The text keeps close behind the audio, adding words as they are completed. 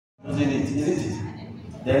using it, isn't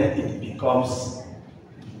it? Then it becomes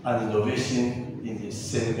an innovation in the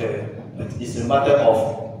same area. But it's a matter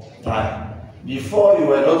of time. Before you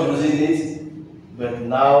were not using it, but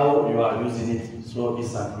now you are using it, so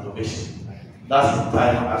it's an innovation. That's the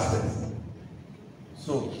time aspect.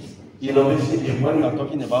 So, innovation, when you are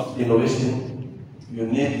talking about innovation, you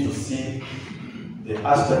need to see the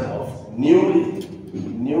aspect of new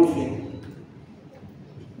thing,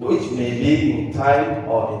 which may be in time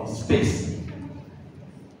or in space.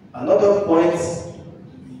 Another point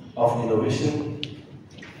of innovation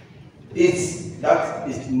is that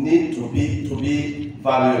it needs to be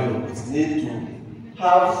valuable. It needs to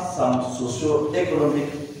have some socio-economic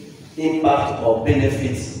impact or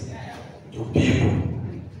benefits to people.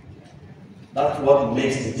 That's what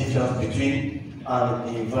makes the difference between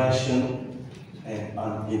an invention and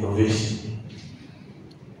an innovation.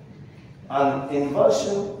 An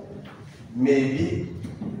invention may be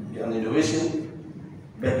an innovation,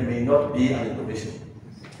 but may not be an innovation.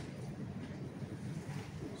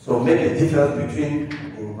 So make a difference between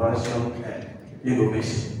invention and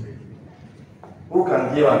innovation. Who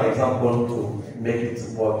can give an example to make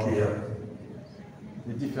it more clear?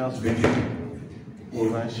 The difference between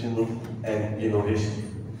invention and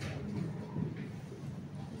innovation.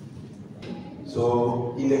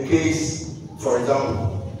 So in the case, for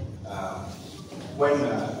example, when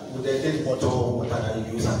with the this bottle water that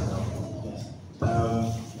you use,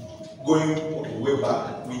 going way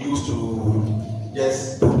back, we used to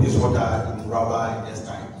just put this water in rubber and just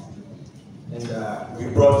time. And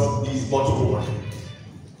we brought this bottle water.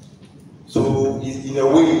 So in a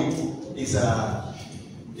way, it's a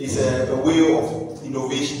way of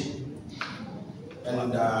innovation.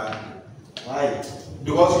 And why?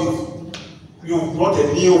 Because you brought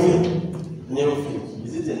a new thing. New thing.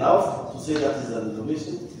 Is it enough to say that is an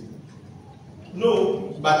innovation?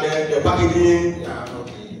 No, but the packaging,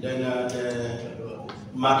 okay, then the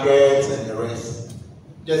market and the rest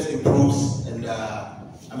just improves, and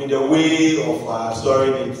I mean the way of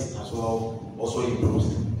storing it as well also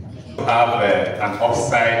improves. You have an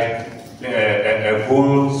offside, a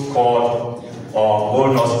goal scored or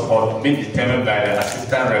goal not scored being determined by the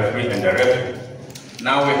assistant referee and the referee.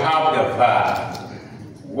 Now we have the VAR,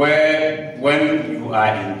 where when you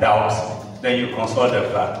are in doubt, then you consult the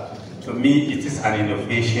VAR. To me, it is an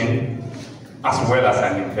innovation as well as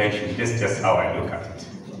an invention. This is just how I look at it.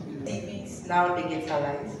 TV is now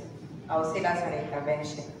digitalized. I would say that's an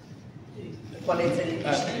intervention for the television.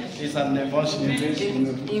 It's an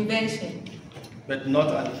invention. Invention. But not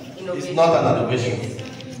an innovation. It's not an innovation.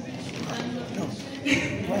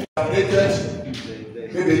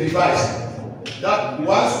 Maybe a device that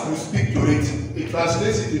once you speak to it, it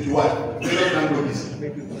translates it into what? Different languages.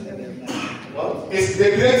 It's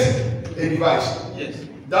they create a device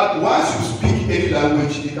that once you speak any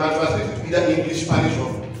language, it can translate it to either English, Spanish, or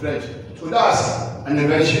French. So that's an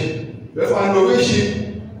invention. But for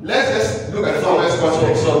innovation, let's just look at the first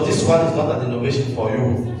question. So this one is not an innovation for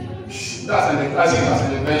you. That's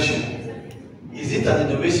an invention. Is it an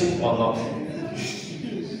innovation or not?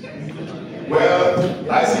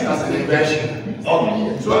 Well, I see it as an invention.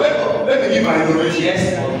 Okay. So let me give my innovation.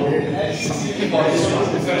 Yes or no? For this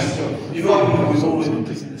one, the first one.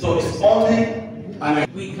 So it's only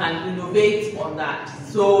we can innovate on that.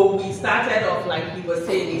 So we started off, like we were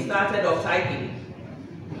saying, we started off typing.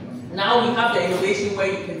 Now we have the innovation where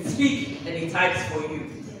you can speak and it types for you.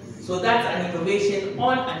 So that's an innovation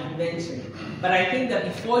on an invention. But I think that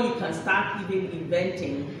before you can start even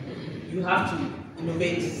inventing, you have to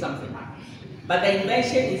innovate something. But the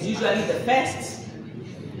invention is usually the first.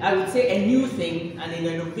 I would say a new thing, and an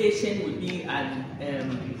innovation would be an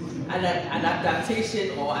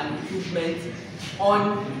adaptation or an improvement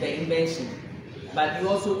on the invention. But you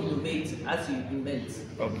also innovate as you invent.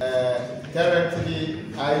 Currently,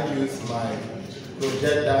 I use my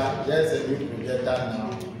projector. There's a new projector now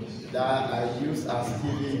that I use as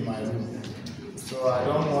TV in my room. So I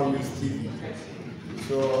don't want to use TV.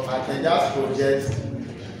 So I can just project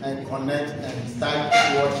and connect and start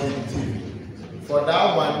watching TV. For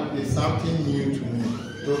that one, is something new to me,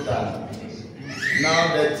 totally.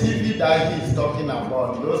 Now the TV that he is talking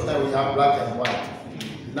about, those times we have black and white.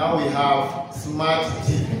 Now we have smart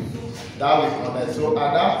TV that we connect. So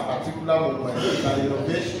at that particular moment, it's an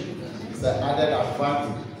innovation, it's an added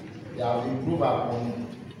advantage. They have improved upon it.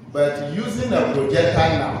 But using a projector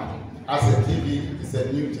now as a TV is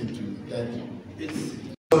a new thing to me. Thank you.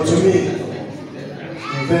 So to me,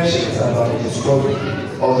 invention is about the discovery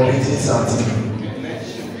of creating something.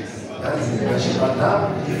 That is invention. But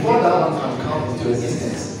now, before that one can come into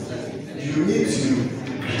existence, you need to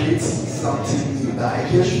create something new. The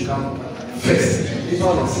idea should come first. It's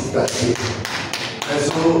not a sister say. And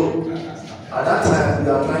so at that time we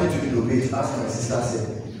are trying to innovate, as my sister said.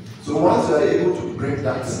 So once you are able to bring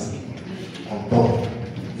that on board,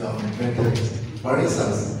 you have invented it. For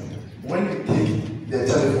instance, when you take the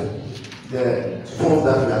telephone, the phone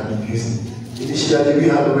that we have been using, initially we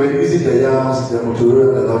were using the Yams, the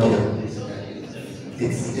Motorola, the Nokia.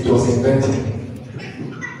 It was invented.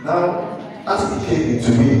 Now, as it came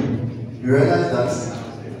into me, we realized that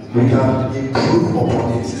we can improve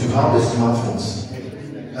upon it to have the smartphones.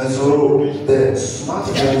 And so the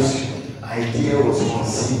smartphones idea was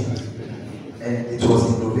conceived and it was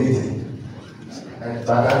innovated. And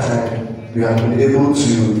by that time, we have been able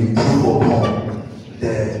to improve upon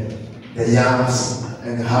the Yams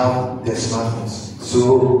and have the smartphones.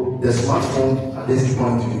 So the smartphone at this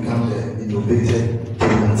point will become the innovated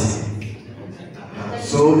technology.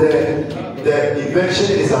 So the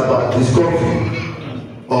invention is about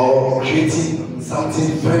discovering or creating something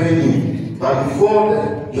very new. But before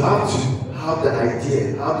that, you have to have the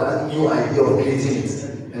idea, have that new idea of creating it.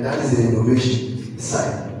 And that is the innovation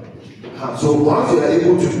side. So once you are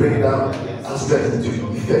able to bring that aspect into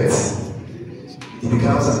effect, it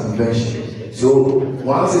becomes an invention. So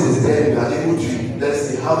once it is there, you are able to, let's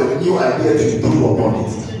say, have a new idea to improve upon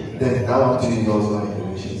it. Then that one too is also an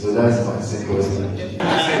innovation. So that's my second question.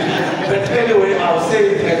 But anyway, I'll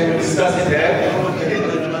say it and we'll discuss it there.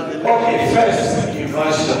 Okay, first,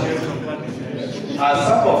 invention.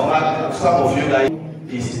 Some of you guys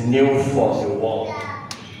is new for the world.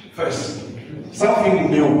 First,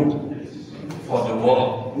 something new for the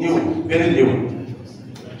world. New, very new.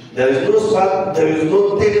 There is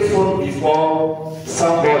no telephone before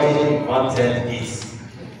somebody invented it.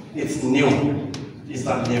 It's new. It's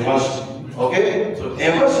an invention. Okay? So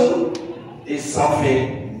invention is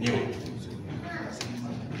something new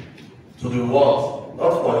to the world,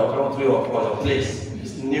 not for your country or for your place.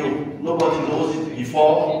 It's new. Nobody knows it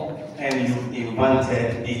before, and you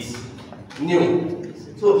invented it. New.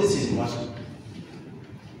 So this is invention.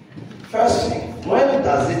 First thing, when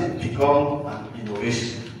does it become an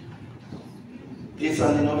innovation? It's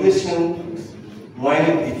an innovation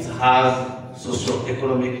when it has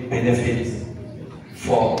socio-economic benefits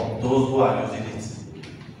for those who are using it.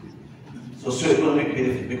 Socio-economic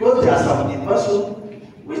benefit, because there are some inventions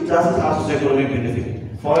which doesn't have socio-economic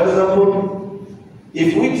benefit. For example,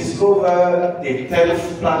 if we discover the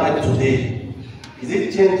 10th planet today, is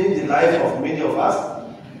it changing the life of many of us?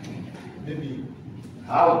 Maybe.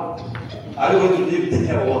 How? Are you going to live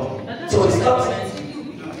there or what? So it's not.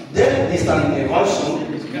 Then it's an invention.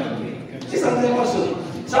 It's an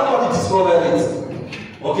invention. Somebody discovered it.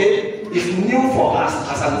 Okay? It's new for us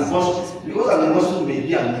as an invention, because an invention may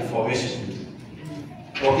be an information.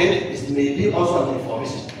 Okay? It may be also an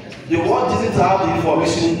information. The world didn't have the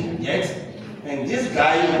information yet, and this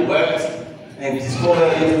guy worked and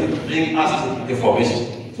discovered it to bring us the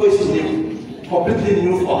information. So it's new, completely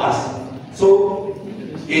new for us. So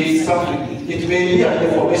it's something. It may be an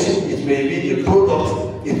information, it may be a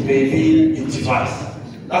product, it may be a device.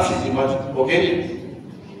 That's it, imagine. Okay?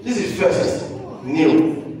 This is first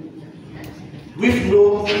new. With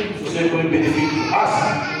no social benefit to us.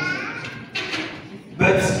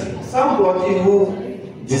 But somebody who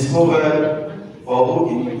discovered or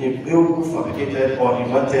who fabricated or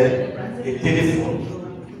invented a telephone.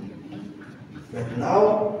 But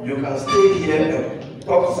now you can stay here and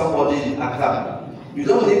talk to somebody in Accra. You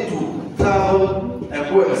don't need to travel and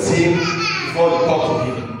go and see him before you talk to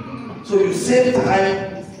him. So you save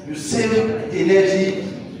time, you save energy,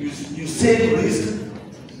 you save risk,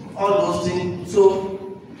 all those things.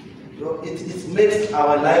 So it makes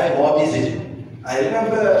our life more easy. I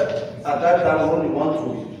remember at that time when you want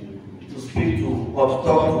to speak to or to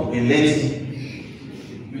talk to a lady,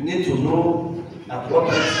 you need to know at what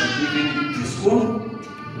time she's leaving the school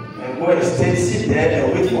and go and sit there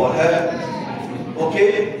and wait for her.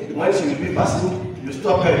 Okay, when she will be passing, you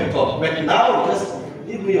stop her and talk. But now, just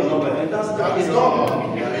give me your number, and that's that. It's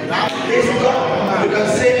done. It's done. You can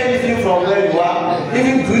say anything from where you are,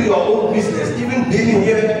 even doing your own business, even being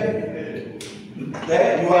here.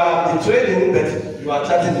 Then you are in training, but you are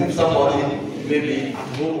chatting with somebody, maybe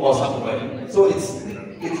at home or somewhere. So it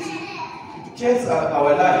changes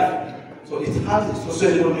our life. So it has a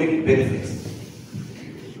socio-economic benefits.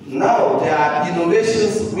 Now there are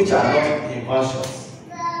innovations which are not inventions.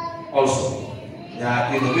 Also, there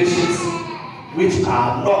are innovations which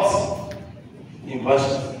are not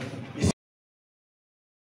inventions.